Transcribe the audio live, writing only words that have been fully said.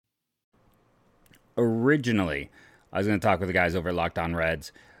Originally, I was going to talk with the guys over at Locked On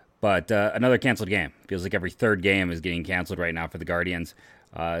Reds, but another canceled game. Feels like every third game is getting canceled right now for the Guardians.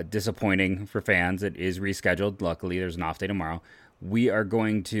 Disappointing for fans. It is rescheduled. Luckily, there's an off day tomorrow. We are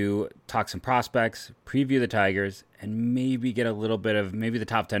going to talk some prospects, preview the Tigers, and maybe get a little bit of maybe the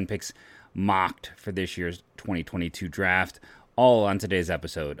top 10 picks mocked for this year's 2022 draft. All on today's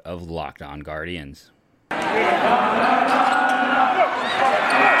episode of Locked On Guardians.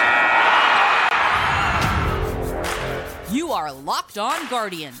 You are Locked On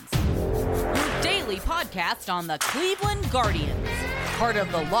Guardians, your daily podcast on the Cleveland Guardians, part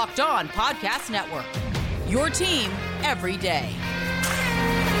of the Locked On Podcast Network, your team every day.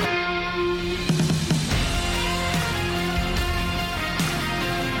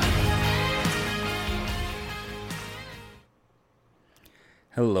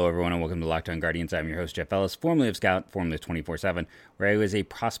 Hello, everyone, and welcome to Locked On Guardians. I'm your host, Jeff Ellis, formerly of Scout, formerly of 24/7, where I was a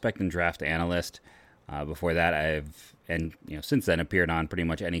prospect and draft analyst. Before that, since then appeared on pretty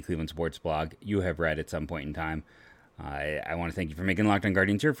much any Cleveland sports blog you have read at some point in time. I want to thank you for making Locked On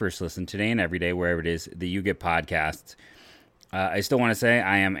Guardians your first listen today and every day, wherever it is that you get podcasts. I still want to say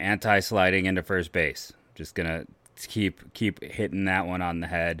I am anti-sliding into first base. Just gonna keep hitting that one on the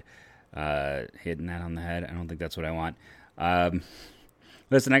head. Hitting that on the head. I don't think that's what I want.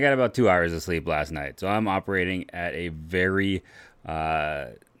 Listen, I got about 2 hours of sleep last night, so I'm operating at a very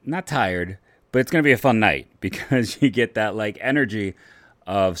not tired, but it's going to be a fun night because you get that like energy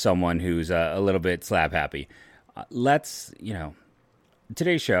of someone who's a little bit slap happy.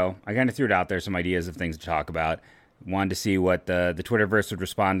 Today's show, I kind of threw it out there, some ideas of things to talk about. Wanted to see what the Twitterverse would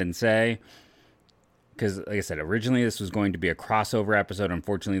respond and say. Because, like I said, originally this was going to be a crossover episode.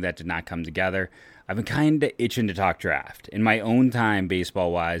 Unfortunately, that did not come together. I've been kind of itching to talk draft. In my own time,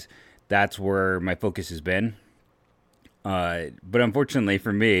 baseball-wise, that's where my focus has been. But unfortunately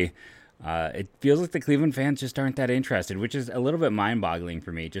for me, it feels like the Cleveland fans just aren't that interested, which is a little bit mind-boggling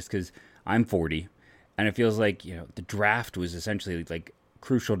for me just because I'm 40. And it feels like, the draft was essentially like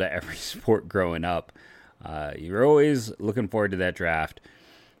crucial to every sport growing up. You're always looking forward to that draft.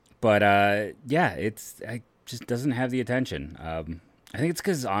 But, it just doesn't have the attention. I think it's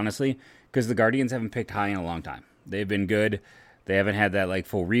because the Guardians haven't picked high in a long time. They've been good. They haven't had that,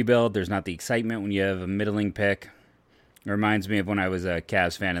 full rebuild. There's not the excitement when you have a middling pick. It reminds me of when I was a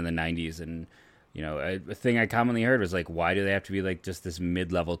Cavs fan in the 90s. And, a thing I commonly heard was, why do they have to be, just this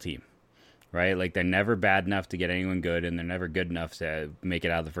mid-level team? Right? They're never bad enough to get anyone good, and they're never good enough to make it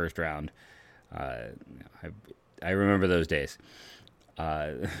out of the first round. I remember those days.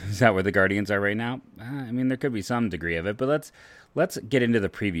 Is that where the Guardians are right now? There could be some degree of it, but let's get into the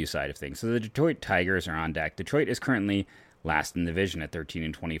preview side of things. So the Detroit Tigers are on deck. Detroit is currently last in the division at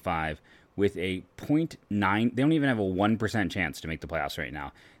 13-25 with a 0.9. They don't even have a 1% chance to make the playoffs right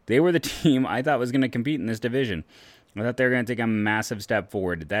now. They were the team I thought was going to compete in this division. I thought they were going to take a massive step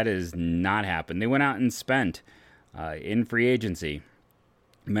forward. That has not happened. They went out and spent in free agency.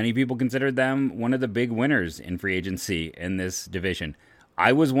 Many people considered them one of the big winners in free agency in this division.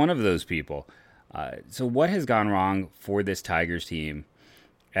 I was one of those people. So what has gone wrong for this Tigers team?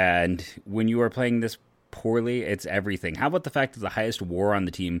 And when you are playing this poorly, it's everything. How about the fact that the highest WAR on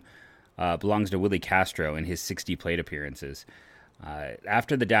the team belongs to Willie Castro in his 60 plate appearances?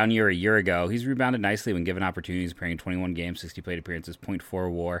 After the down year a year ago, he's rebounded nicely when given opportunities, appearing in 21 games, 60 plate appearances, .4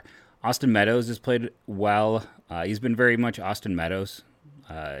 WAR. Austin Meadows has played well. He's been very much Austin Meadows.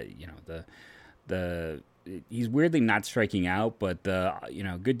 He's weirdly not striking out, but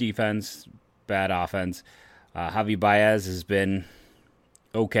good defense, bad offense. Javi Baez has been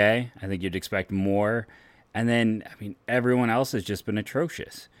okay. I think you'd expect more. And then, everyone else has just been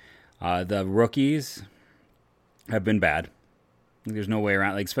atrocious. The rookies have been bad. There's no way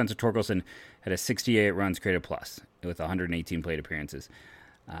around. Spencer Torkelson had a 68 runs created plus with 118 plate appearances.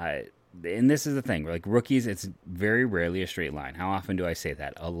 And this is the thing, rookies, it's very rarely a straight line. How often do I say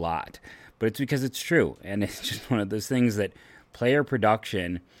that? A lot. But it's because it's true. And it's just one of those things that player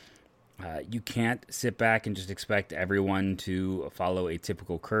production, you can't sit back and just expect everyone to follow a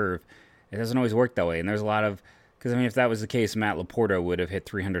typical curve. It doesn't always work that way. And there's a lot of, because if that was the case, Matt Laporta would have hit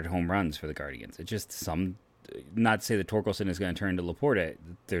 300 home runs for the Guardians. It's just not to say that Torkelson is going to turn to Laporta.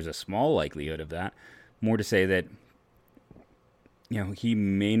 There's a small likelihood of that. More to say that, he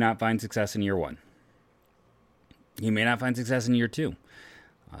may not find success in year one. He may not find success in year two.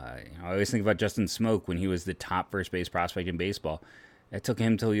 I always think about Justin Smoke when he was the top first base prospect in baseball. It took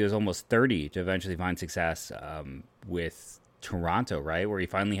him till he was almost 30 to eventually find success with Toronto, right? Where he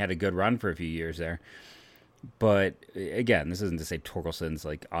finally had a good run for a few years there. But again, this isn't to say Torkelson's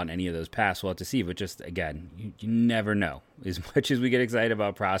on any of those paths. We'll have to see. But just, again, you never know. As much as we get excited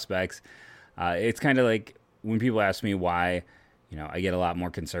about prospects, It's kind of like when people ask me why, I get a lot more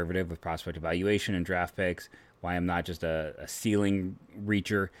conservative with prospect evaluation and draft picks, why I'm not just a ceiling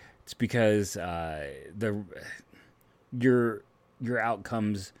reacher. It's because your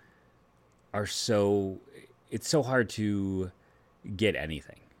outcomes are it's so hard to get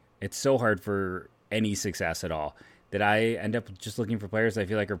anything. It's so hard for any success at all that I end up just looking for players I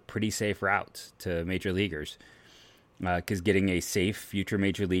feel like are pretty safe routes to major leaguers. Because getting a safe future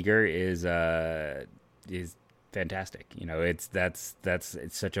major leaguer is fantastic. It's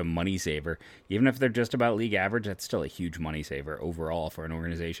such a money saver. Even if they're just about league average, that's still a huge money saver overall for an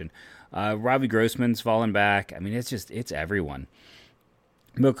organization. Robbie Grossman's fallen back. I mean, it's everyone.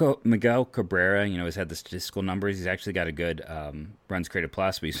 Miguel Cabrera, has had the statistical numbers. He's actually got a good runs created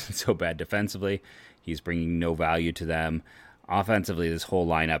plus, but he's been so bad defensively. He's bringing no value to them. Offensively, this whole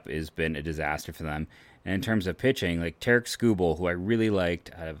lineup has been a disaster for them. And in terms of pitching, like Tarek Skubal, who I really liked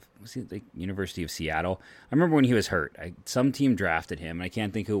out of the University of Seattle. I remember when he was hurt. Some team drafted him, and I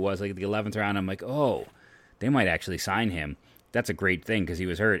can't think who it was. Like the 11th round, I'm like, oh, they might actually sign him. That's a great thing because he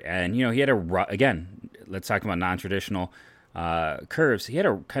was hurt. And, he had again, let's talk about non-traditional curves. He had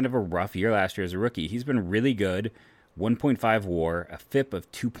a kind of a rough year last year as a rookie. He's been really good. 1.5 WAR, a FIP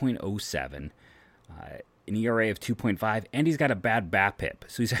of 2.07, an ERA of 2.5, and he's got a bad BABIP.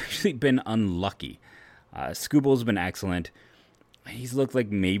 So he's actually been unlucky. Skubal's been excellent. He's looked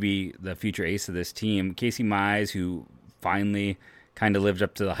like maybe the future ace of this team. Casey Mize, who finally kind of lived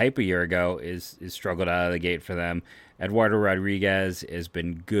up to the hype a year ago, is struggled out of the gate for them. Eduardo Rodriguez has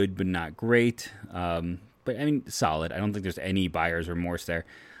been good but not great. But, I mean, solid. I don't think there's any buyer's remorse there.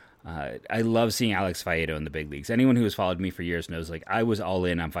 I love seeing Alex Faedo in the big leagues. Anyone who has followed me for years knows, I was all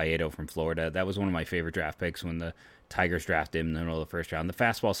in on Faedo from Florida. That was one of my favorite draft picks when the Tigers drafted him in the middle of the first round. The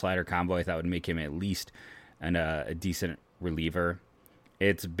fastball slider combo I thought would make him at least a decent reliever.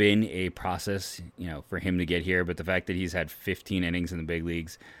 It's been a process, for him to get here, but the fact that he's had 15 innings in the big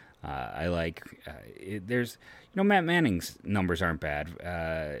leagues, I like. There's, Matt Manning's numbers aren't bad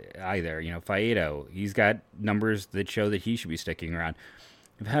either. Faedo, he's got numbers that show that he should be sticking around.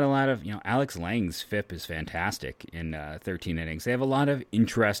 I've had a lot of, Alex Lang's FIP is fantastic in 13 innings. They have a lot of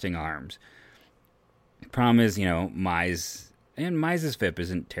interesting arms. Problem is, Mize's FIP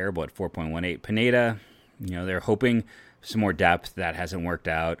isn't terrible at 4.18. Pineda, they're hoping some more depth. That hasn't worked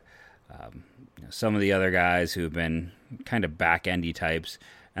out. Some of the other guys who have been kind of back-endy types,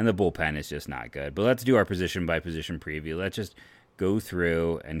 and the bullpen is just not good. But let's do our position-by-position preview. Let's just go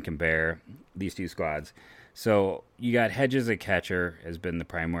through and compare these two squads. So you got Hedges at catcher, has been the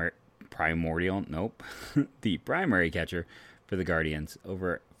primary catcher for the Guardians.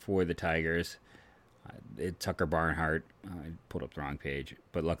 Over for the Tigers, Tucker Barnhart. I pulled up the wrong page,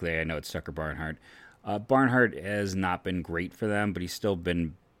 but luckily I know it's Tucker Barnhart. Barnhart has not been great for them, but he's still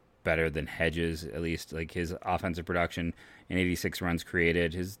been better than Hedges, at least like his offensive production and 86 runs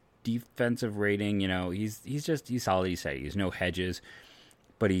created. His defensive rating, he's solid, he's steady. He's no Hedges,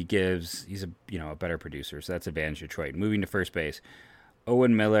 but he's a better producer, so that's advantage Detroit. Moving to first base,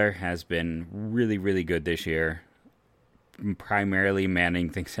 Owen Miller has been really, really good this year. Primarily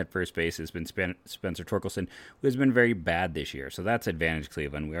manning things at first base has been Spencer Torkelson, who has been very bad this year, so that's advantage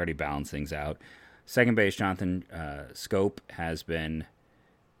Cleveland. We already balanced things out. Second base, Jonathan Scope has been,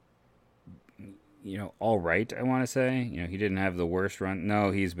 all right, I want to say. He didn't have the worst run. No,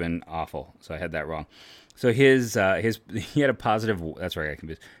 he's been awful, so I had that wrong. So he had a positive, that's right, I got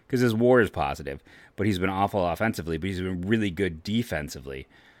confused, because his WAR is positive, but he's been awful offensively, but he's been really good defensively.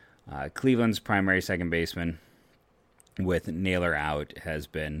 Cleveland's primary second baseman with Naylor out has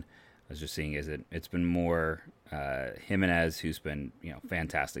been, I was just seeing, it's been more Jimenez, who's been,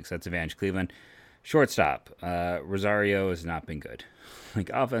 fantastic. So that's advantage Cleveland. Shortstop, Rosario has not been good, like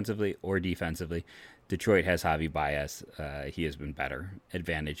offensively or defensively. Detroit has Javi Baez. He has been better.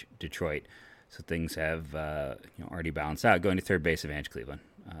 Advantage Detroit. So things have already balanced out. Going to third base, advantage Cleveland.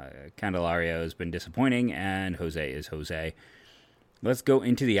 Candelario has been disappointing, and Jose is Jose. Let's go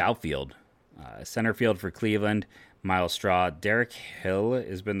into the outfield. Center field for Cleveland, Miles Straw. Derek Hill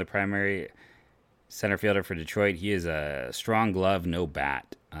has been the primary center fielder for Detroit. He is a strong glove, no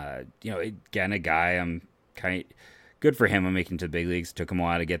bat. Again, a guy I'm kind of good for him. I'm making to the big leagues. Took him a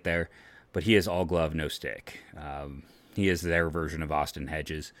while to get there, but he is all glove, no stick. He is their version of Austin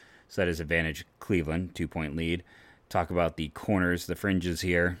Hedges. So that is advantage Cleveland, 2-point lead. Talk about the corners, the fringes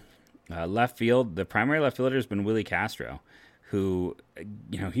here. Left field, the primary left fielder has been Willie Castro, who,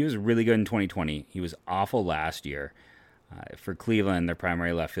 he was really good in 2020. He was awful last year. For Cleveland, their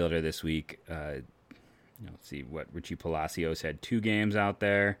primary left fielder this week, let's see what Richie Palacios had 2 games out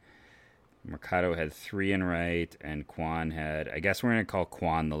there. Mercado had 3 in right, and Kwan had, I guess we're going to call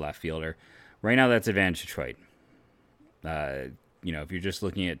Kwan the left fielder. Right now, that's advantage Detroit. If you're just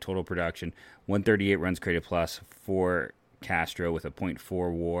looking at total production, 138 runs created plus for Castro with a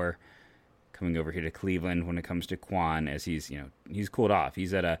 .4 WAR. Coming over here to Cleveland when it comes to Kwan, as he's cooled off.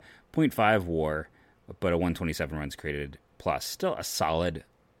 He's at a .5 WAR, but a 127 runs created plus. Still a solid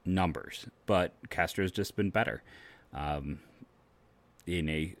numbers, but Castro's just been better in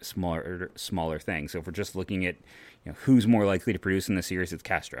a smaller thing. So if we're just looking at who's more likely to produce in the series, it's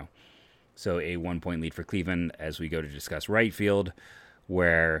Castro. So a 1-point lead for Cleveland as we go to discuss right field,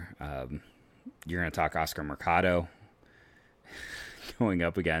 where you're going to talk Oscar Mercado going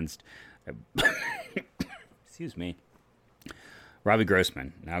up against excuse me, Robbie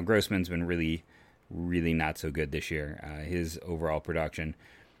Grossman. Now, Grossman's been really, really not so good this year. His overall production,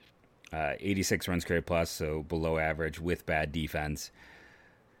 86 runs created plus, so below average with bad defense.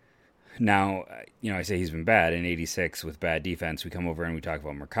 Now, I say he's been bad, and 86 with bad defense. We come over and we talk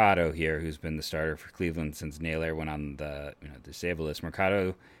about Mercado here, who's been the starter for Cleveland since Naylor went on the disabled list.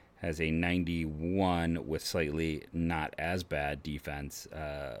 Mercado has a 91 with slightly not as bad defense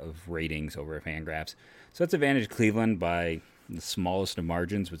of ratings over Fangraphs. So that's advantage Cleveland by the smallest of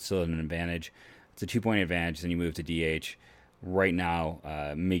margins, but still an advantage. It's a 2-point advantage. Then you move to DH. Right now,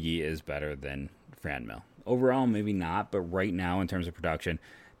 Miggy is better than Franmil. Overall, maybe not, but right now in terms of production,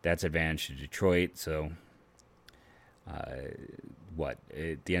 that's advantage to Detroit. So at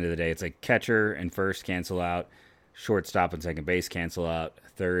the end of the day, it's like catcher and first cancel out. Shortstop and second base cancel out.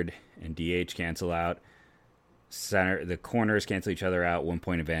 Third and DH cancel out. Center, the corners cancel each other out.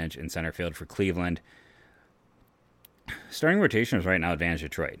 1-point advantage in center field for Cleveland. Starting rotation is right now advantage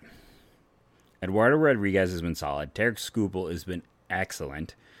Detroit. Eduardo Rodriguez has been solid. Tarik Skubal has been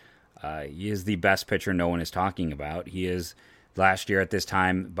excellent. He is the best pitcher no one is talking about. He is, last year at this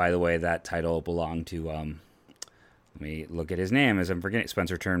time, by the way, that title belonged to, let me look at his name as I'm forgetting,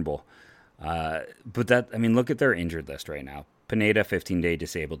 Spencer Turnbull. Look at their injured list right now. Pineda, 15-day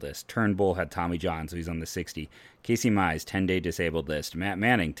disabled list. Turnbull had Tommy John, so he's on the 60. Casey Mize, 10-day disabled list. Matt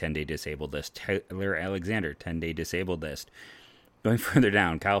Manning, 10-day disabled list. Tyler Alexander, 10-day disabled list. Going further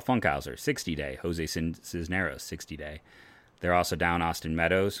down, Kyle Funkhauser, 60-day. Jose Cisneros, 60-day. They're also down Austin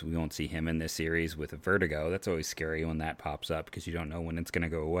Meadows. We won't see him in this series with a vertigo. That's always scary when that pops up because you don't know when it's going to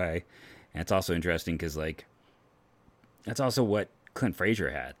go away. And it's also interesting because, that's also what Clint Frazier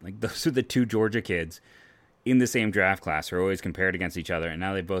had. Those are the two Georgia kids in the same draft class who are always compared against each other, and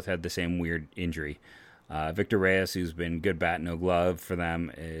now they both had the same weird injury. Victor Reyes, who's been good bat, no glove for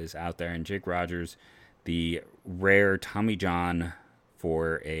them, is out there, and Jake Rogers, the rare Tommy John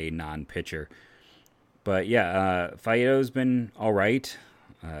for a non-pitcher. But yeah, Faedo's been all right.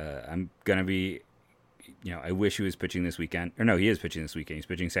 I'm going to be, I wish he was pitching this weekend. Or no, he is pitching this weekend. He's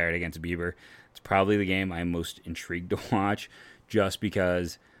pitching Saturday against Bieber. It's probably the game I'm most intrigued to watch just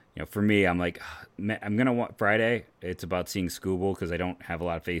because, for me, I'm like, I'm going to watch Friday. It's about seeing Skubal because I don't have a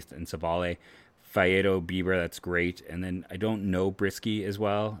lot of faith in Savale. Faedo, Bieber, that's great. And then I don't know Brisky as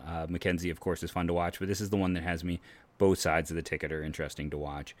well. McKenzie, of course, is fun to watch, but this is the one that has me. Both sides of the ticket are interesting to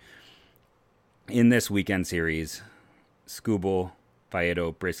watch. In this weekend series, Skubal,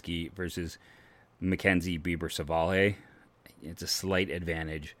 Faedo, Brisky versus McKenzie, Bieber, Savale. It's a slight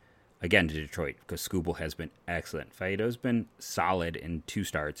advantage, again, to Detroit because Skubal has been excellent. Faedo's been solid in 2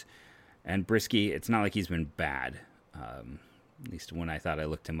 starts. And Brisky, it's not like he's been bad. At least when I thought I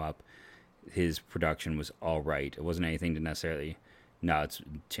looked him up, his production was all right. It wasn't anything to necessarily... No, it's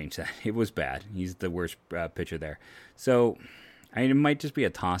changed that. It was bad. He's the worst pitcher there. So, it might just be a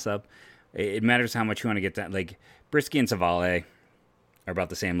toss-up. It matters how much you want to get that. Brisky and Savale are about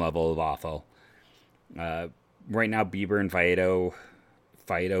the same level of awful. Right now, Bieber and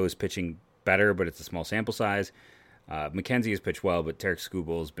Faedo is pitching better, but it's a small sample size. McKenzie has pitched well, but Tarik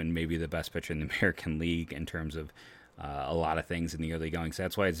Skubal has been maybe the best pitcher in the American League in terms of a lot of things in the early going. So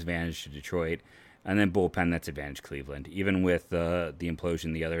that's why it's advantage to Detroit. And then bullpen, that's advantage Cleveland. Even with the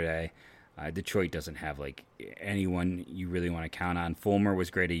implosion the other day, Detroit doesn't have anyone you really want to count on. Fulmer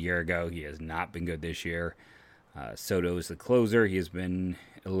was great a year ago. He has not been good this year. Soto is the closer. He has been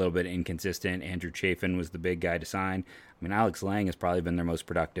a little bit inconsistent. Andrew Chafin was the big guy to sign. Alex Lang has probably been their most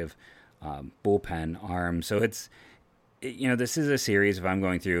productive bullpen arm. So it's, this is a series, if I'm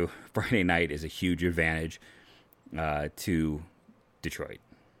going through Friday night, is a huge advantage to Detroit.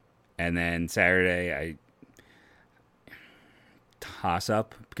 And then Saturday, I toss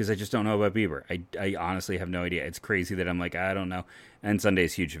up because I just don't know about Bieber. I honestly have no idea. It's crazy that I'm like, I don't know. And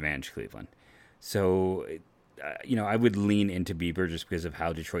Sunday's huge advantage Cleveland. So, I would lean into Bieber just because of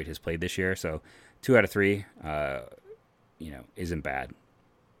how Detroit has played this year. So 2 out of 3, isn't bad.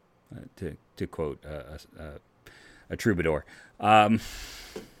 to quote a troubadour. I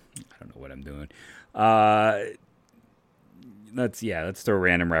don't know what I'm doing. Let's throw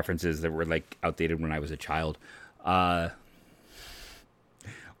random references that were like outdated when I was a child. We're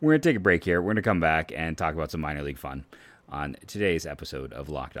going to take a break here. We're going to come back and talk about some minor league fun on today's episode of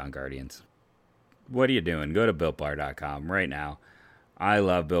Locked On Guardians. What are you doing? Go to BuiltBar.com right now. I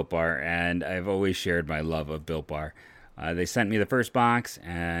love Built Bar, and I've always shared my love of Built Bar. They sent me the first box,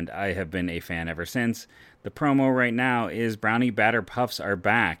 and I have been a fan ever since. The promo right now is Brownie Batter Puffs are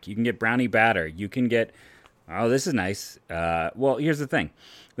back. You can get Brownie Batter. You can get... Oh, this is nice. Well, here's the thing.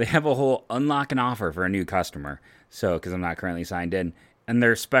 They have a whole unlock and offer for a new customer. So, because I'm not currently signed in. And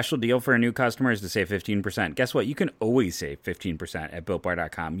their special deal for a new customer is to save 15%. Guess what? You can always save 15% at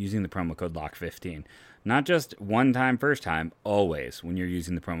BuiltBar.com using the promo code LOCK15. Not just one time, first time, always when you're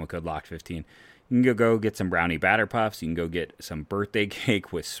using the promo code LOCK15. You can go get some Brownie Batter Puffs. You can go get some birthday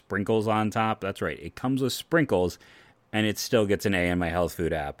cake with sprinkles on top. That's right. It comes with sprinkles, and it still gets an A in my health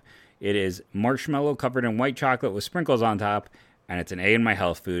food app. It is marshmallow covered in white chocolate with sprinkles on top, and it's an A in my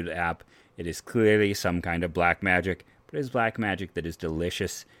health food app. It is clearly some kind of black magic, but it is black magic that is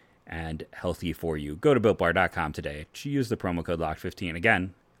delicious and healthy for you. Go to BuiltBar.com today. Use the promo code LOCK15.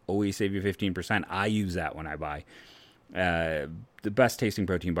 Again, always save you 15%. I use that when I buy. The best tasting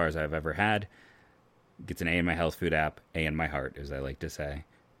protein bars I've ever had. Gets an A in my health food app, A in my heart, as I like to say.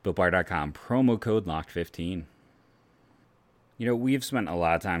 BuiltBar.com, promo code LOCKed15. You know, we've spent a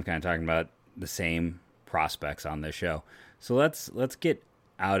lot of time kind of talking about the same prospects on this show. So let's get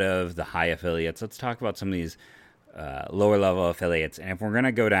out of the high affiliates. Let's talk about some of these lower level affiliates. And if we're going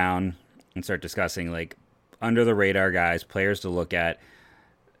to go down and start discussing like under the radar guys, players to look at,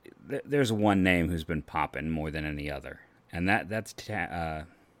 there's one name who's been popping more than any other. And that's I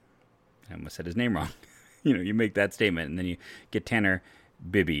almost said his name wrong. You know, you make that statement and then you get Tanner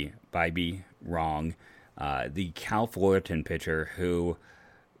Bibee wrong. The Cal Fullerton pitcher who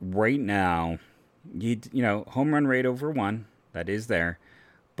right now, home run rate over 1, that is there.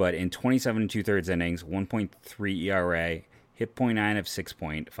 But in 27 2/3 innings, 1.3 ERA, hit .9 of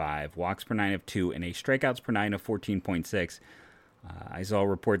 6.5, walks per 9 of 2, and a strikeouts per 9 of 14.6. I saw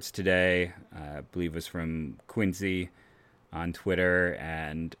reports today, I believe it was from Quincy on Twitter,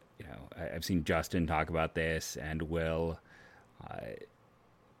 and I've seen Justin talk about this, and Will.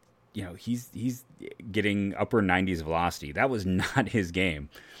 He's getting upper 90s velocity. That was not his game.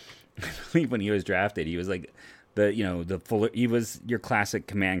 I believe when he was drafted, he was like he was your classic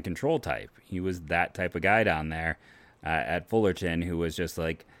command control type. He was that type of guy down there at Fullerton who was just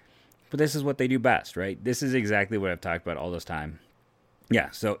like, but this is what they do best, right? This is exactly what I've talked about all this time.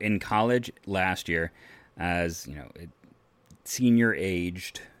 Yeah, so in college last year, as senior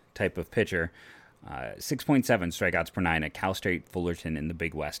aged type of pitcher, 6.7 strikeouts per 9 at Cal State Fullerton in the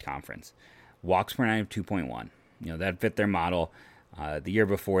Big West Conference. Walks per 9 of 2.1. That fit their model. The year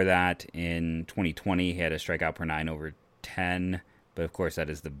before that, in 2020, he had a strikeout per 9 over 10, but of course that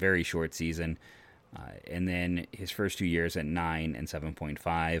is the very short season. And then his first 2 years at 9 and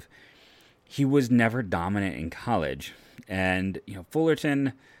 7.5. He was never dominant in college. And,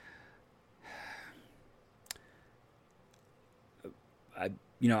 Fullerton,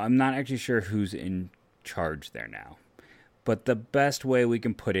 I'm not actually sure who's in charge there now. But the best way we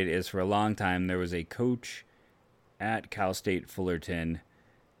can put it is for a long time there was a coach at Cal State Fullerton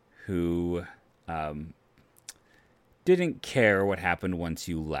who didn't care what happened once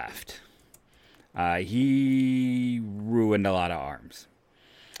you left. He ruined a lot of arms.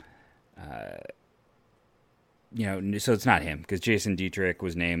 So it's not him, because Jason Dietrich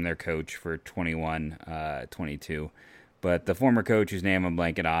was named their coach for 21-22. But the former coach, whose name I'm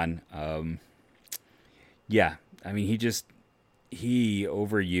blanking on, he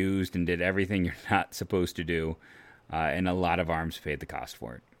overused and did everything you're not supposed to do, and a lot of arms paid the cost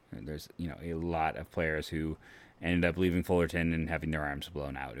for it. There's, a lot of players who ended up leaving Fullerton and having their arms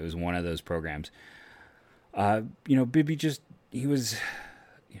blown out. It was one of those programs. Bibee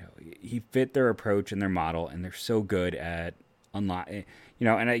he fit their approach and their model, and they're so good at unlocking,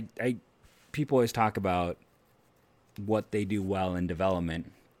 and I people always talk about what they do well in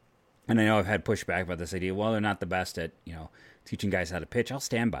development. And I know I've had pushback about this idea. Well, they're not the best at, teaching guys how to pitch. I'll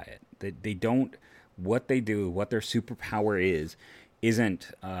stand by it. They don't, what they do, what their superpower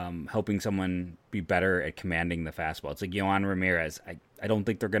isn't helping someone be better at commanding the fastball. It's like Yohan Ramirez. I don't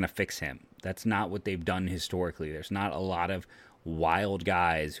think they're going to fix him. That's not what they've done historically. There's not a lot of wild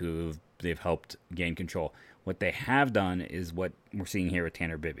guys who they've helped gain control. What they have done is what we're seeing here with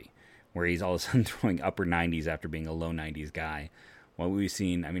Tanner Bibee, where he's all of a sudden throwing upper 90s after being a low 90s guy. What we've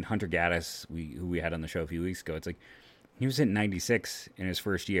seen, Hunter Gaddis, who we had on the show a few weeks ago, it's like He was hitting 96 in his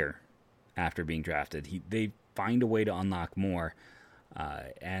first year after being drafted. They find a way to unlock more,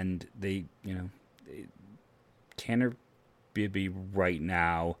 and Tanner Bibby right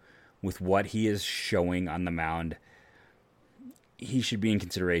now, with what he is showing on the mound, he should be in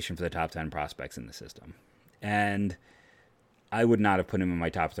consideration for the top 10 prospects in the system. And I would not have put him in my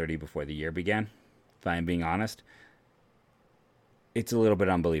top 30 before the year began, if I'm being honest. It's a little bit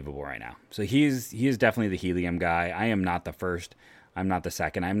unbelievable right now. So he is definitely the helium guy. I am not the first. I'm not the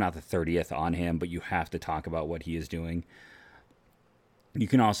second. I'm not the 30th on him, but you have to talk about what he is doing. You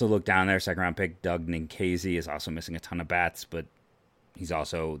can also look down there. Second round pick Doug Nikhazy is also missing a ton of bats, but he's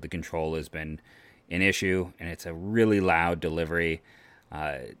also, the control has been an issue, and it's a really loud delivery.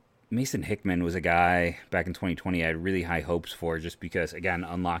 Mason Hickman was a guy back in 2020 I had really high hopes for, just because, again,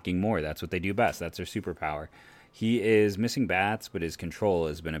 unlocking more. That's what they do best. That's their superpower. He is missing bats, but his control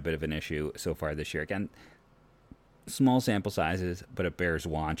has been a bit of an issue so far this year. Again, small sample sizes, but it bears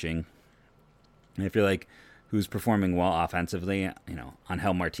watching. And I feel like who's performing well offensively,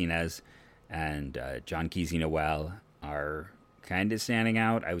 Angel Martinez and Jhonkensy Noel are kind of standing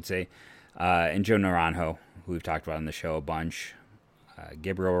out, I would say. And Joe Naranjo, who we've talked about on the show a bunch.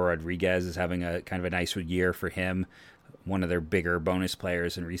 Gabriel Rodriguez is having a kind of a nice year for him, one of their bigger bonus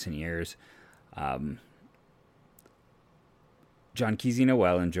players in recent years. Jhonkensy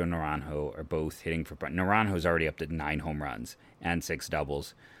Noel and Joe Naranjo are both hitting for... Naranjo's already up to 9 home runs and 6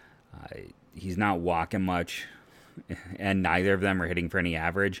 doubles. He's not walking much, and neither of them are hitting for any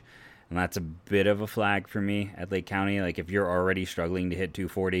average. And that's a bit of a flag for me at Lake County. Like, if you're already struggling to hit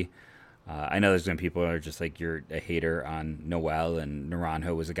 240... I know there's some people that are just like, you're a hater on Noel, and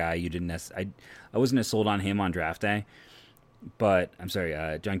Naranjo was a guy you didn't necessarily... I wasn't as sold on him on draft day. But, I'm sorry,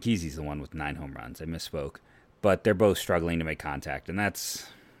 Jhonkensy's the one with 9 home runs. I misspoke. But they're both struggling to make contact, and that's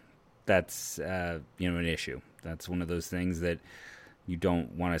an issue. That's one of those things that you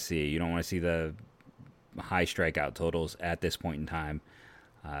don't want to see. You don't want to see the high strikeout totals at this point in time.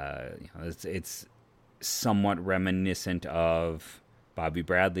 It's somewhat reminiscent of Bobby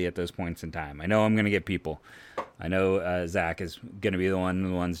Bradley at those points in time. I know I'm going to get people. I know Zach is going to be the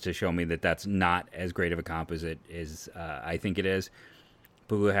ones to show me that that's not as great of a comp as it is. I think it is.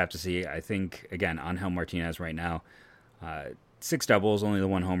 But we'll have to see. I think, again, Angel Martinez right now, 6 doubles, only the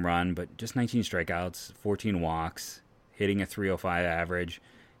 1 home run, but just 19 strikeouts, 14 walks, hitting a 305 average.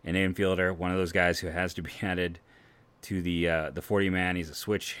 An infielder, one of those guys who has to be added to the 40-man. He's a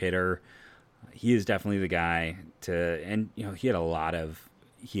switch hitter. He is definitely the guy to... And, he had a lot of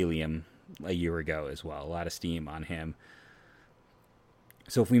helium a year ago as well. A lot of steam on him.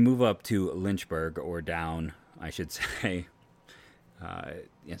 So if we move up to Lynchburg, or down, I should say...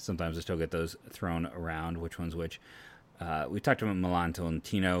 sometimes I still get those thrown around, which one's which. We talked about Milan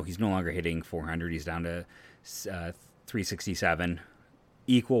Tolentino. He's no longer hitting 400. He's down to 367.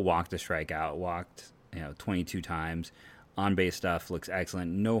 Equal walk to strikeout. Walked 22 times. On-base stuff looks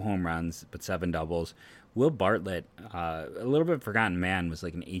excellent. No home runs, but 7 doubles. Will Bartlett, a little bit forgotten man, was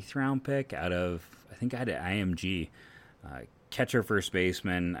like an 8th round pick out of, I think I had an IMG. Catcher, first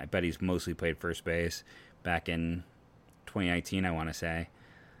baseman. I bet he's mostly played first base back in 2019, I want to say.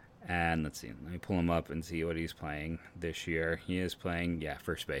 And let's see, let me pull him up and see what he's playing this year. He is playing,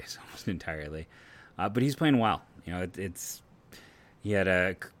 first base almost entirely. But he's playing well. He had his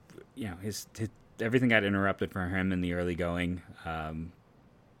everything got interrupted for him in the early going.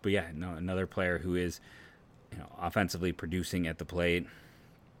 But another player who is, offensively producing at the plate.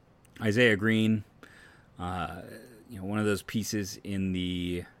 Isaiah Green, one of those pieces in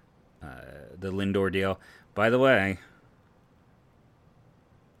the Lindor deal. By the way,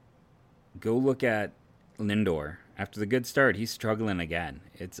 go look at Lindor. After the good start, he's struggling again.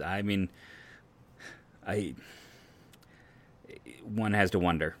 One has to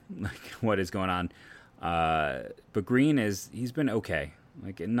wonder what is going on. But Green he's been okay.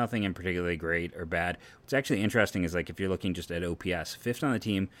 Nothing in particularly great or bad. What's actually interesting is if you're looking just at OPS, 5th on the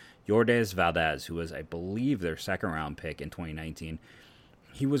team, Yordes Valdez, who was, I believe, their 2nd round pick in 2019.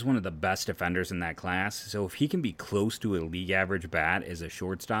 He was one of the best defenders in that class. So if he can be close to a league average bat as a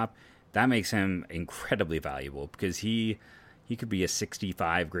shortstop, that makes him incredibly valuable, because he could be a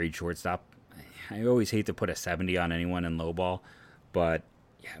 65 grade shortstop. I always hate to put a 70 on anyone in low ball, but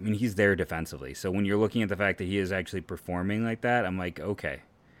he's there defensively. So when you're looking at the fact that he is actually performing like that, I'm like, okay,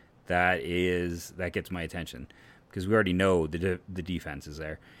 that gets my attention, because we already know the defense is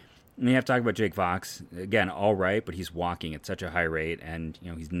there. And you have to talk about Jake Fox. Again, all right, but he's walking at such a high rate, and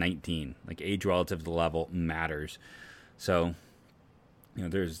he's 19. Age relative to the level matters. So,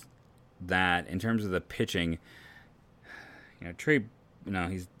 there's that. In terms of the pitching, Trey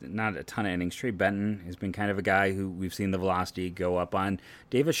he's not a ton of innings. Trey Benton has been kind of a guy who we've seen the velocity go up on.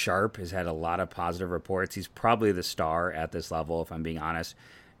 Davis Sharp has had a lot of positive reports. He's probably the star at this level, if I'm being honest.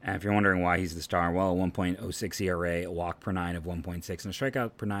 And if you're wondering why he's the star, well, a 1.06 ERA, a walk per nine of 1.6, and a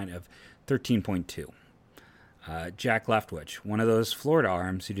strikeout per nine of 13.2. Jack Leftwich, one of those Florida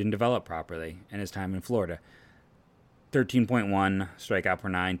arms who didn't develop properly in his time in Florida. 13.1 strikeout per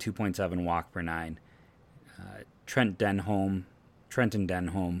nine, 2.7 walk per nine. Trenton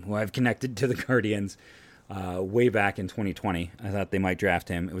Denholm, who I've connected to the Guardians way back in 2020. I thought they might draft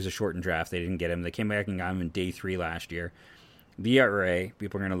him. It was a shortened draft. They didn't get him. They came back and got him in day 3 last year. The ERA,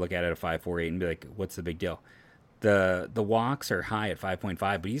 people are going to look at it at 5.48 and be like, what's the big deal? The walks are high at 5.5,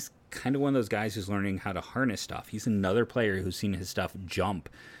 but he's kind of one of those guys who's learning how to harness stuff. He's another player who's seen his stuff jump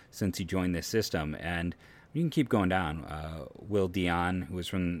since he joined this system, and you can keep going down. Will Dion, who was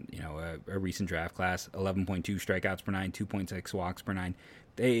from a recent draft class, 11.2 strikeouts per nine, 2.6 walks per nine.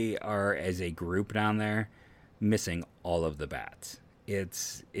 They are, as a group down there, missing all of the bats.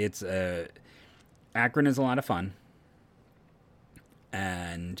 Akron is a lot of fun,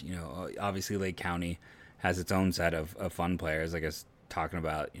 and obviously Lake County has its own set of fun players. I guess talking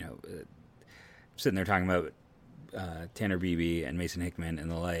about sitting there talking about Tanner Beebe and Mason Hickman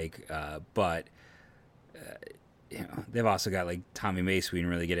and the like, but. They've also got like Tommy Mace we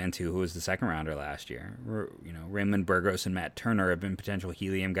didn't really get into, who was the second rounder last year. Raymond Burgos and Matt Turner have been potential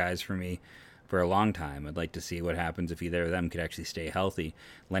helium guys for me for a long time. I'd like to see what happens if either of them could actually stay healthy.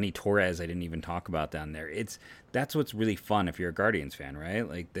 Lenny Torres, I didn't even talk about down there. That's what's really fun if you're a Guardians fan, right?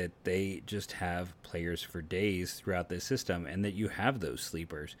 Like that they just have players for days throughout this system, and that you have those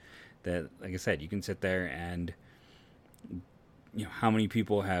sleepers that, like I said, you can sit there and how many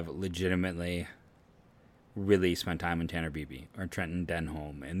people have legitimately really spent time in Tanner Beebe or Trenton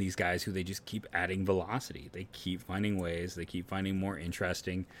Denholm and these guys who they just keep adding velocity. They keep finding ways. They keep finding more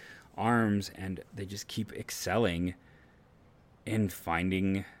interesting arms, and they just keep excelling in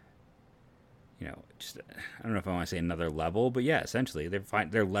finding, just, I don't know if I want to say another level, but yeah, essentially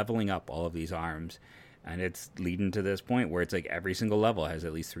they're leveling up all of these arms, and it's leading to this point where it's like every single level has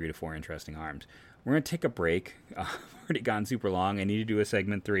at least 3 to 4 interesting arms. We're going to take a break. We've already gone super long. I need to do a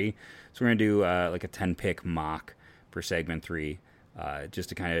segment 3. So we're going to do like a 10-pick mock for segment 3, just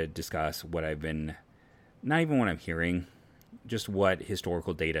to kind of discuss what I've been, not even what I'm hearing, just what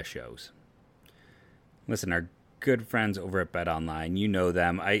historical data shows. Listen, our good friends over at BetOnline, you know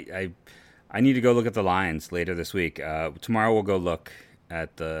them. I need to go look at the lines later this week. Tomorrow we'll go look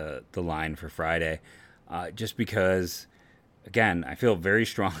at the line for Friday, just because, again, I feel very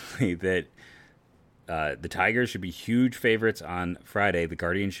strongly that the Tigers should be huge favorites on Friday. The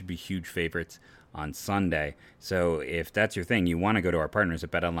Guardians should be huge favorites on Sunday. So if that's your thing, you want to go to our partners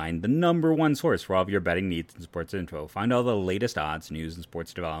at BetOnline, the number one source for all of your betting needs and sports info. Find all the latest odds, news, and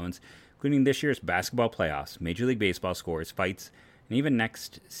sports developments, including this year's basketball playoffs, Major League Baseball scores, fights, and even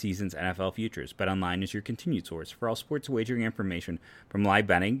next season's NFL futures. BetOnline is your continued source for all sports wagering information, from live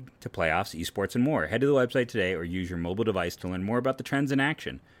betting to playoffs, esports, and more. Head to the website today or use your mobile device to learn more about the trends in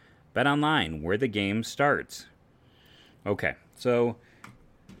action. BetOnline, where the game starts. Okay, so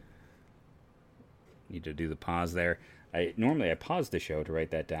need to do the pause there. Normally I pause the show to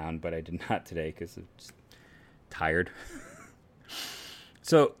write that down, but I did not today because I'm just tired.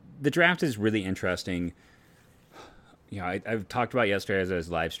 So the draft is really interesting. I've talked about yesterday as I was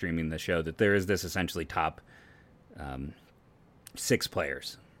live streaming the show that there is this essentially top 6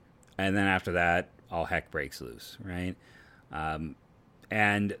 players, and then after that, all heck breaks loose, right?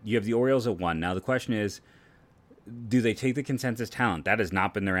 And you have the Orioles at 1. Now, the question is, do they take the consensus talent? That has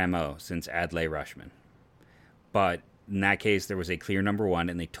not been their MO since Adlai Rutschman. But in that case, there was a clear number 1,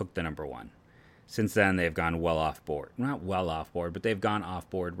 and they took the number 1. Since then, they've gone well off board. Not well off board, but they've gone off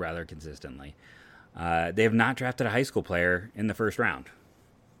board rather consistently. They have not drafted a high school player in the first round.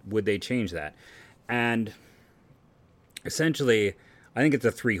 Would they change that? And essentially, I think it's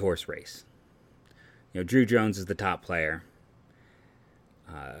a 3-horse race. Drew Jones is the top player.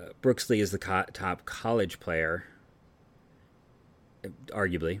 Brooks Lee is the top college player,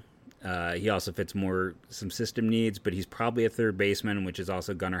 arguably. He also fits some system needs, but he's probably a third baseman, which is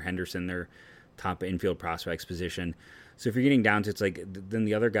also Gunnar Henderson, their top infield prospects position. So if you're getting down to it's like, then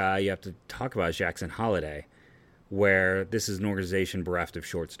the other guy you have to talk about is Jackson Holliday, where this is an organization bereft of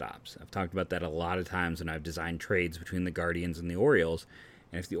shortstops. I've talked about that a lot of times when I've designed trades between the Guardians and the Orioles.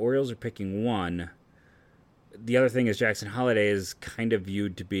 And if the Orioles are picking one, the other thing is Jackson Holliday is kind of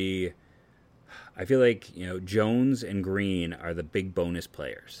viewed to be, I feel like, Jones and Green are the big bonus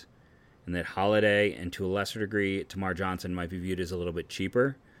players. And that Holliday, and to a lesser degree, Tamar Johnson might be viewed as a little bit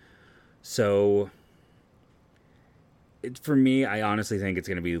cheaper. So For me, I honestly think it's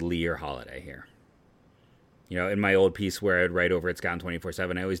going to be Lee or Holiday here. In my old piece where I'd write over at Scout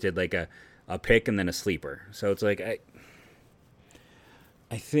 24/7, I always did like a pick and then a sleeper. So it's like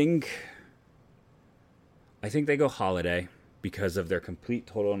I think they go Holiday because of their complete,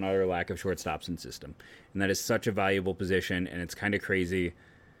 total, and utter lack of shortstops in system, and that is such a valuable position. And it's kind of crazy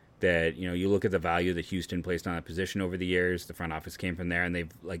that you look at the value that Houston placed on that position over the years. The front office came from there, and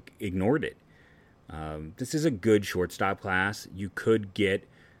they've like ignored it. This is a good shortstop class. You could get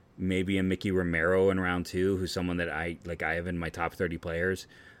maybe a Mickey Romero in round 2, who's someone that I have in my top 30 players.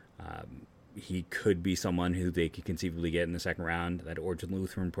 He could be someone who they could conceivably get in the second round. That Orchard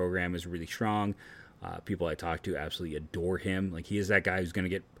Lutheran program is really strong. People I talk to absolutely adore him. Like, he is that guy who's going to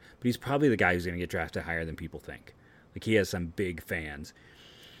get, but he's probably the guy who's going to get drafted higher than people think. Like, he has some big fans.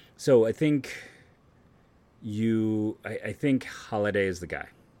 So I think I think Holiday is the guy.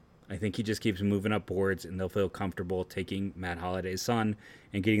 I think he just keeps moving up boards, and they'll feel comfortable taking Matt Holliday's son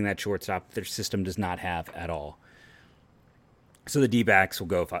and getting that shortstop their system does not have at all. So the D-backs will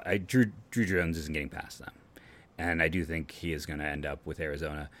go. Drew Jones isn't getting past them, and I do think he is going to end up with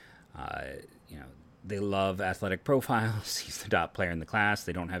Arizona. They love athletic profiles. He's the top player in the class.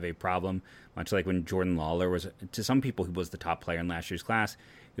 They don't have a problem, much like when Jordan Lawler was, to some people, who was the top player in last year's class.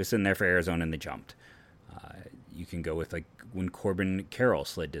 He was sitting there for Arizona, and they jumped. You can go with like when Corbin Carroll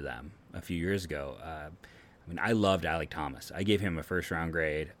slid to them a few years ago. I loved Alek Thomas. I gave him a first-round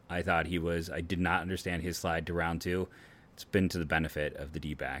grade. I thought I did not understand his slide to round 2. It's been to the benefit of the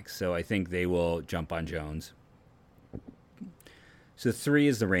D-backs. So I think they will jump on Jones. So 3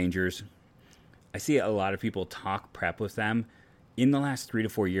 is the Rangers. I see a lot of people talk prep with them. In the last 3 to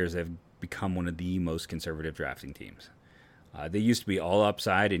 4 years, they've become one of the most conservative drafting teams. They used to be all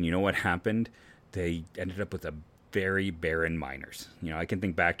upside, and you know what happened? They ended up with a very barren minors. I can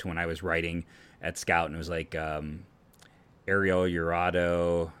think back to when I was writing at Scout, and it was like Ariel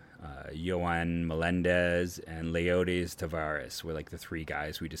Jurado, Yohan Melendez, and Leodes Tavares were like the 3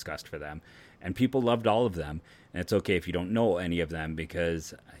 guys we discussed for them. And people loved all of them. And it's okay if you don't know any of them,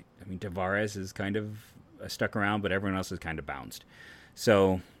 because, Tavares is kind of stuck around, but everyone else has kind of bounced.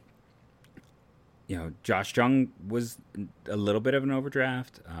 So, Josh Jung was a little bit of an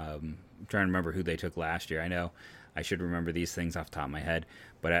overdraft. I'm trying to remember who they took last year. I know I should remember these things off the top of my head,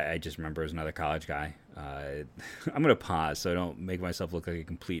 but I just remember it was another college guy. I'm going to pause so I don't make myself look like a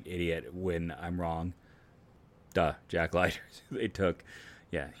complete idiot when I'm wrong. Jack Leiter. They took,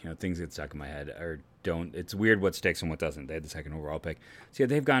 things get stuck in my head or don't. It's weird what sticks and what doesn't. They had the second overall pick. So,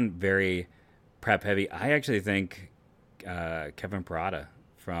 they've gone very prep heavy. I actually think Kevin Parada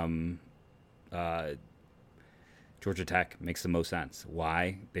from Georgia Tech makes the most sense.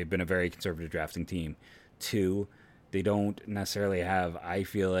 Why? They've been a very conservative drafting team. 2, they don't necessarily have, I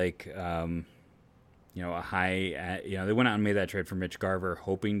feel like, a high, they went out and made that trade for Mitch Garver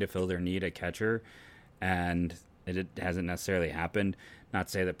hoping to fill their need at catcher, and it hasn't necessarily happened. Not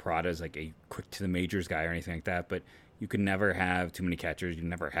to say that Parada is like a quick to the majors guy or anything like that, but you can never have too many catchers. You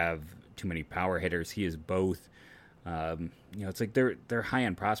never have too many power hitters. He is both. It's like they're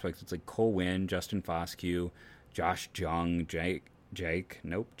high-end prospects. It's like Cole Winn, Justin Foscue, Josh Jung, Jack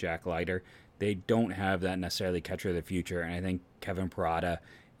Leiter. They don't have that necessarily catcher of the future, and I think Kevin Parada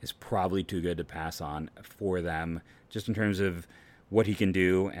is probably too good to pass on for them, just in terms of what he can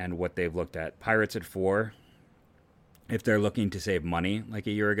do and what they've looked at. Pirates at 4, if they're looking to save money like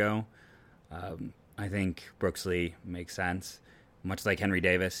a year ago, I think Brooks Lee makes sense. Much like Henry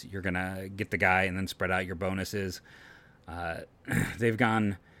Davis, you're going to get the guy and then spread out your bonuses. They've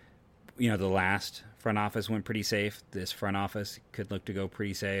gone, the last front office went pretty safe. This front office could look to go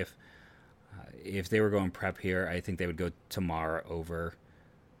pretty safe. If they were going prep here, I think they would go Tamar over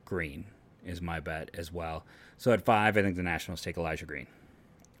Green is my bet as well. So at 5, I think the Nationals take Elijah Green.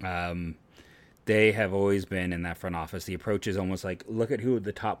 They have always been in that front office. The approach is almost like, look at who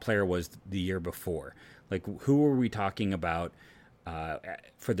the top player was the year before. Like, who were we talking about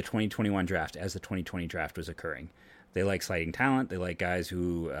for the 2021 draft as the 2020 draft was occurring? They like sliding talent. They like guys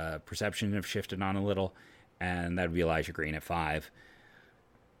who perception have shifted on a little, and that would be Elijah Green at 5.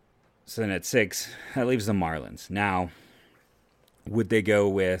 So then at 6, that leaves the Marlins. Now, would they go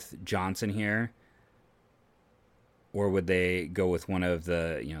with Johnson here? Or would they go with one of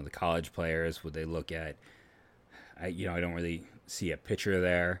the, the college players? Would they look at, I don't really see a pitcher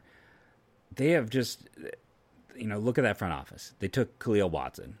there. They have just, look at that front office. They took Khalil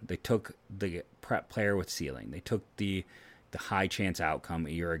Watson. They took the prep player with ceiling. They took the high chance outcome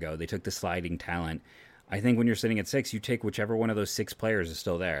a year ago. They took the sliding talent. I think when you're sitting at 6, you take whichever one of those 6 players is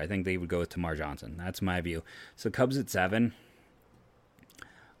still there. I think they would go with Tamar Johnson. That's my view. So Cubs at 7,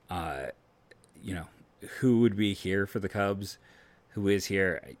 who would be here for the Cubs, who is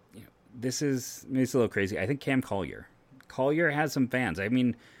here. This is maybe it's a little crazy. I think Cam Collier. Collier has some fans. I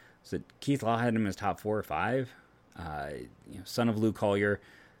mean, Keith Law had him as top 4 or 5. Son of Lou Collier,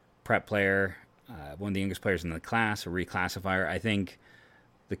 prep player, one of the youngest players in the class, a reclassifier. I think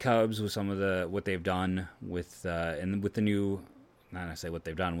the Cubs, with some of what they've done with with the new, not necessarily what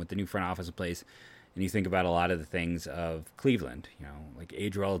they've done with the new front office in place, and you think about a lot of the things of Cleveland, like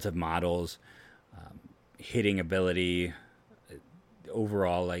age relative models, hitting ability,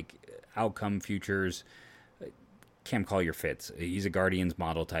 overall like outcome futures. Cam Collier fits. He's a Guardians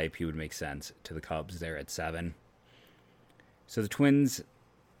model type. He would make sense to the Cubs there at 7. So the Twins,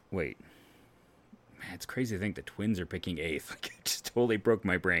 wait. Man, it's crazy to think the Twins are picking 8th. Like, it just totally broke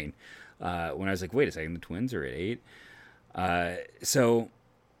my brain when I was like, wait a second, the Twins are at 8? So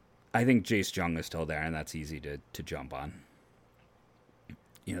I think Jace Jung is still there, and that's easy to jump on.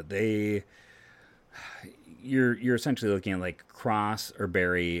 You're essentially looking at like Cross or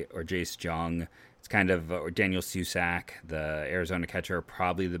Berry or Jace Jung. It's kind of or Daniel Susac, the Arizona catcher,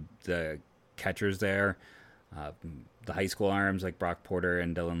 probably the catchers there. The high school arms like Brock Porter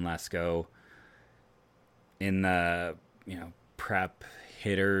and Dylan Lesko. In the prep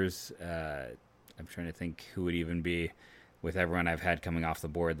hitters, I'm trying to think who would even be with everyone I've had coming off the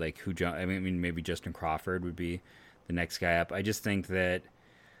board. Like maybe Justin Crawford would be the next guy up. I just think that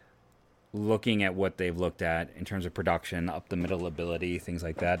looking at what they've looked at in terms of production, up the middle ability, things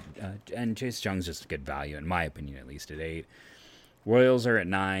like that, and Jace Jung's just a good value in my opinion, at least at 8. Royals are at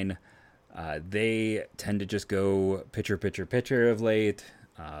 9. They tend to just go pitcher of late.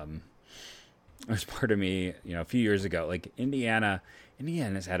 There's part of me, a few years ago, like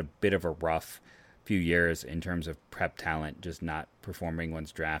Indiana's had a bit of a rough few years in terms of prep talent, just not performing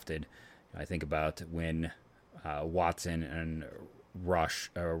once drafted. I think about when Watson and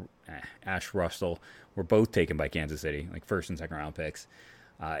Ash Russell were both taken by Kansas City, like first and second round picks.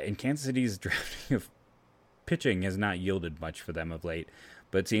 And Kansas City's drafting of pitching has not yielded much for them of late,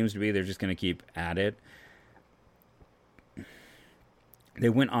 but it seems to be they're just going to keep at it. They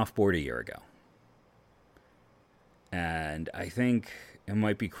went off board a year ago. And I think it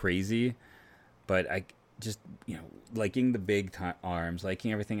might be crazy, but I just, liking the big arms,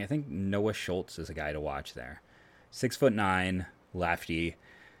 liking everything. I think Noah Schultz is a guy to watch there. 6'9", lefty.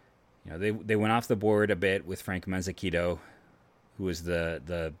 They went off the board a bit with Frank Mezquito, who was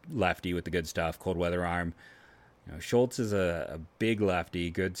the lefty with the good stuff, cold weather arm. Schultz is a big lefty,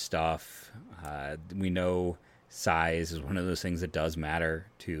 good stuff. We know size is one of those things that does matter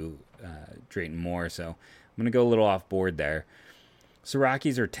to Drayton Moore, so I'm going to go a little off board there. So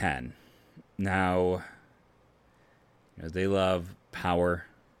Rockies are 10. Now, they love power.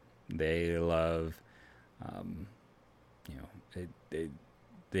 They love,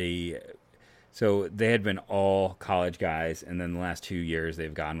 so they had been all college guys, and then the last 2 years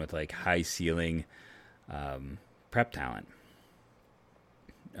they've gone with like high ceiling prep talent.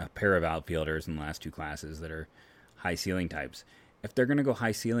 A pair of outfielders in the last 2 classes that are high ceiling types. If they're going to go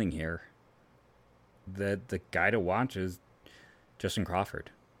high ceiling here, the guy to watch is Justin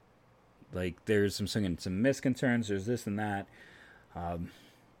Crawford. Like, there's some misconcerns, there's this and that.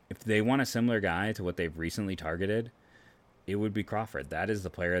 If they want a similar guy to what they've recently targeted, it would be Crawford. That is the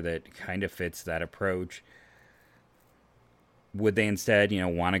player that kind of fits that approach. Would they instead,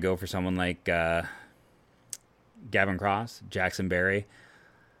 want to go for someone like Gavin Cross, Jackson Berry?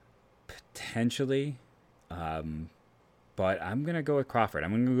 Potentially. But I'm going to go with Crawford.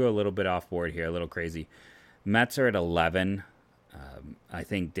 I'm going to go a little bit off board here, a little crazy. Mets are at 11. I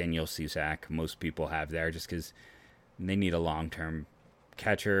think Daniel Susac, most people have there just because they need a long-term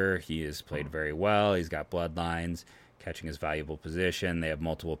catcher. He has played very well. He's got bloodlines. Catching is valuable position. They have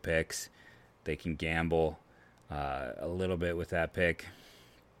multiple picks. They can gamble a little bit with that pick.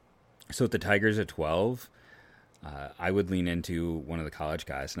 So with the Tigers at 12, I would lean into one of the college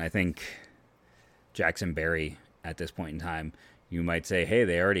guys. And I think Jackson Berry at this point in time, you might say, hey,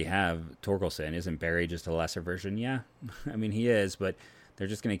 they already have Torkelson. Isn't Berry just a lesser version? Yeah, I mean, he is, but they're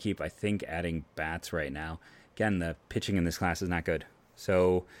just going to keep, I think, adding bats right now. Again, the pitching in this class is not good.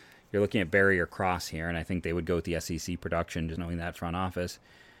 So you're looking at Berry or Cross here, and I think they would go with the SEC production, just knowing that front office.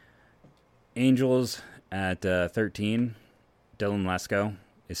 Angels at 13. Dylan Lesko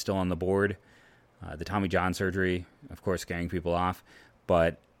is still on the board. The Tommy John surgery, of course, scaring people off,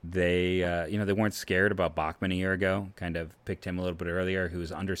 but they weren't scared about Bachman a year ago. Kind of picked him a little bit earlier, who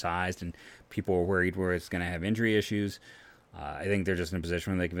was undersized, and people were worried where it's going to have injury issues. I think they're just in a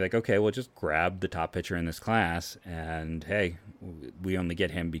position where they can be like, okay, we'll just grab the top pitcher in this class, and hey, we only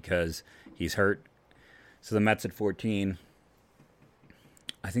get him because he's hurt. So the Mets at 14.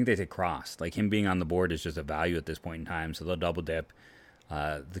 I think they take Cross. Like, him being on the board is just a value at this point in time. So they'll double dip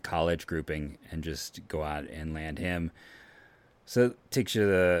the college grouping and just go out and land him. So it takes you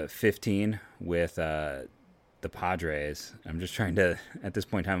to 15 with the Padres. I'm just trying to, at this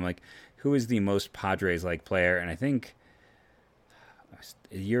point in time, I'm like, who is the most Padres-like player? And I think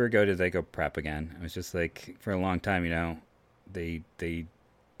a year ago, did they go prep again? I was just like, for a long time, they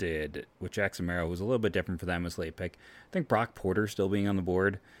did, with Jackson Merrill was a little bit different for them as late pick. I think Brock Porter still being on the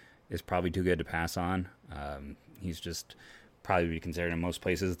board is probably too good to pass on. He's just probably be considered in most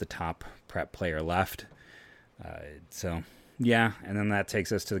places the top prep player left. So, yeah, and then that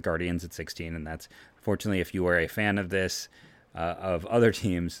takes us to the Guardians at 16, and that's, fortunately, if you are a fan of this, of other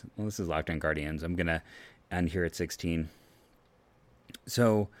teams, well, this is Locked On Guardians, I'm going to end here at 16.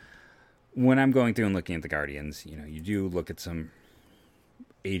 So, when I'm going through and looking at the Guardians, you do look at some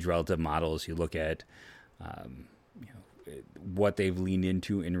age relative models. You look at what they've leaned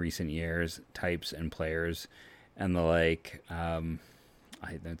into in recent years, types and players, and the like.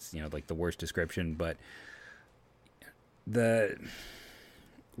 That's like the worst description, but the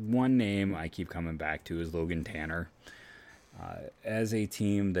one name I keep coming back to is Logan Tanner. As a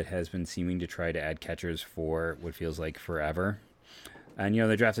team that has been seeming to try to add catchers for what feels like forever, and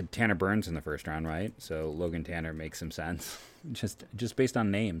they drafted Tanner Burns in the first round, right? So Logan Tanner makes some sense, just based on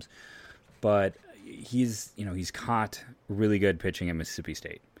names. But he's caught really good pitching at Mississippi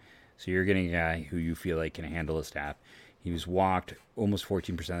State. So you're getting a guy who you feel like can handle a staff. He was walked almost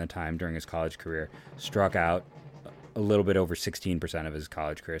 14% of the time during his college career, struck out a little bit over 16% of his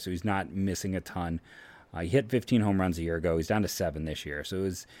college career. So he's not missing a ton. He hit 15 home runs a year ago. He's down to 7 this year. So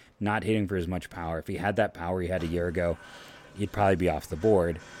he's not hitting for as much power. If he had that power he had a year ago, he'd probably be off the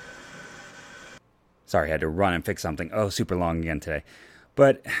board. Sorry, I had to run and fix something. Oh, super long again today.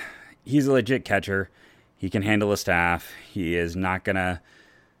 But he's a legit catcher. He can handle a staff. He is not going to,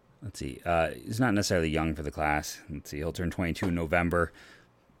 he's not necessarily young for the class. He'll turn 22 in November.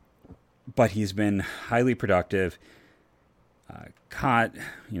 But he's been highly productive. Caught,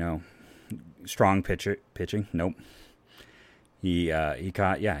 strong pitching. Nope. He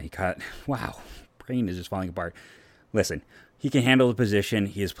caught, wow, brain is just falling apart. Listen, he can handle the position.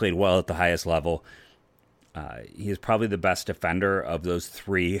 He has played well at the highest level. He is probably the best defender of those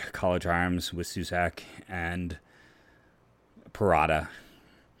 3 college arms with Susac and Parada.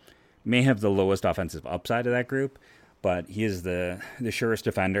 May have the lowest offensive upside of that group, but he is the surest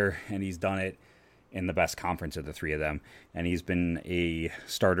defender, and he's done it in the best conference of the 3 of them. And he's been a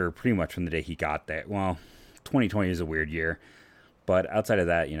starter pretty much from the day he got there. Well, 2020 is a weird year, but outside of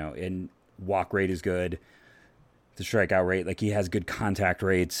that, in walk rate is good. The strikeout rate, he has good contact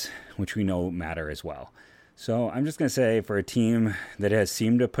rates, which we know matter as well. So I'm just going to say, for a team that has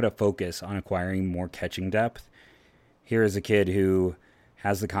seemed to put a focus on acquiring more catching depth, here is a kid who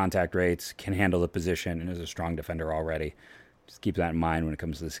has the contact rates, can handle the position, and is a strong defender already. Just keep that in mind when it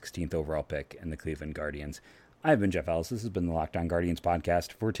comes to the 16th overall pick in the Cleveland Guardians. I've been Jeff Ellis. This has been the Locked On Guardians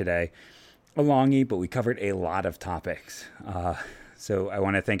podcast for today. A longie, but we covered a lot of topics. So I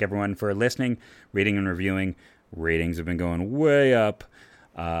want to thank everyone for listening, rating, and reviewing. Ratings have been going way up.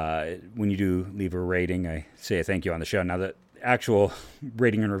 When you do leave a rating, I say a thank you on the show. Now, the actual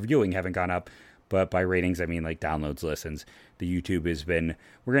rating and reviewing haven't gone up, but by ratings, I mean downloads, listens. The YouTube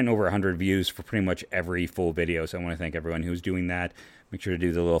we're getting over 100 views for pretty much every full video, so I want to thank everyone who's doing that. Make sure to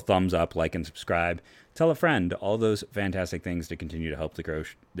do the little thumbs up, like, and subscribe. Tell a friend, all those fantastic things to continue to help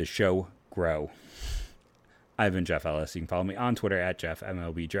the show grow. I've been Jeff Ellis. You can follow me on Twitter at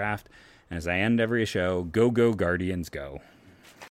JeffMLBDraft. And as I end every show, go Guardians, go.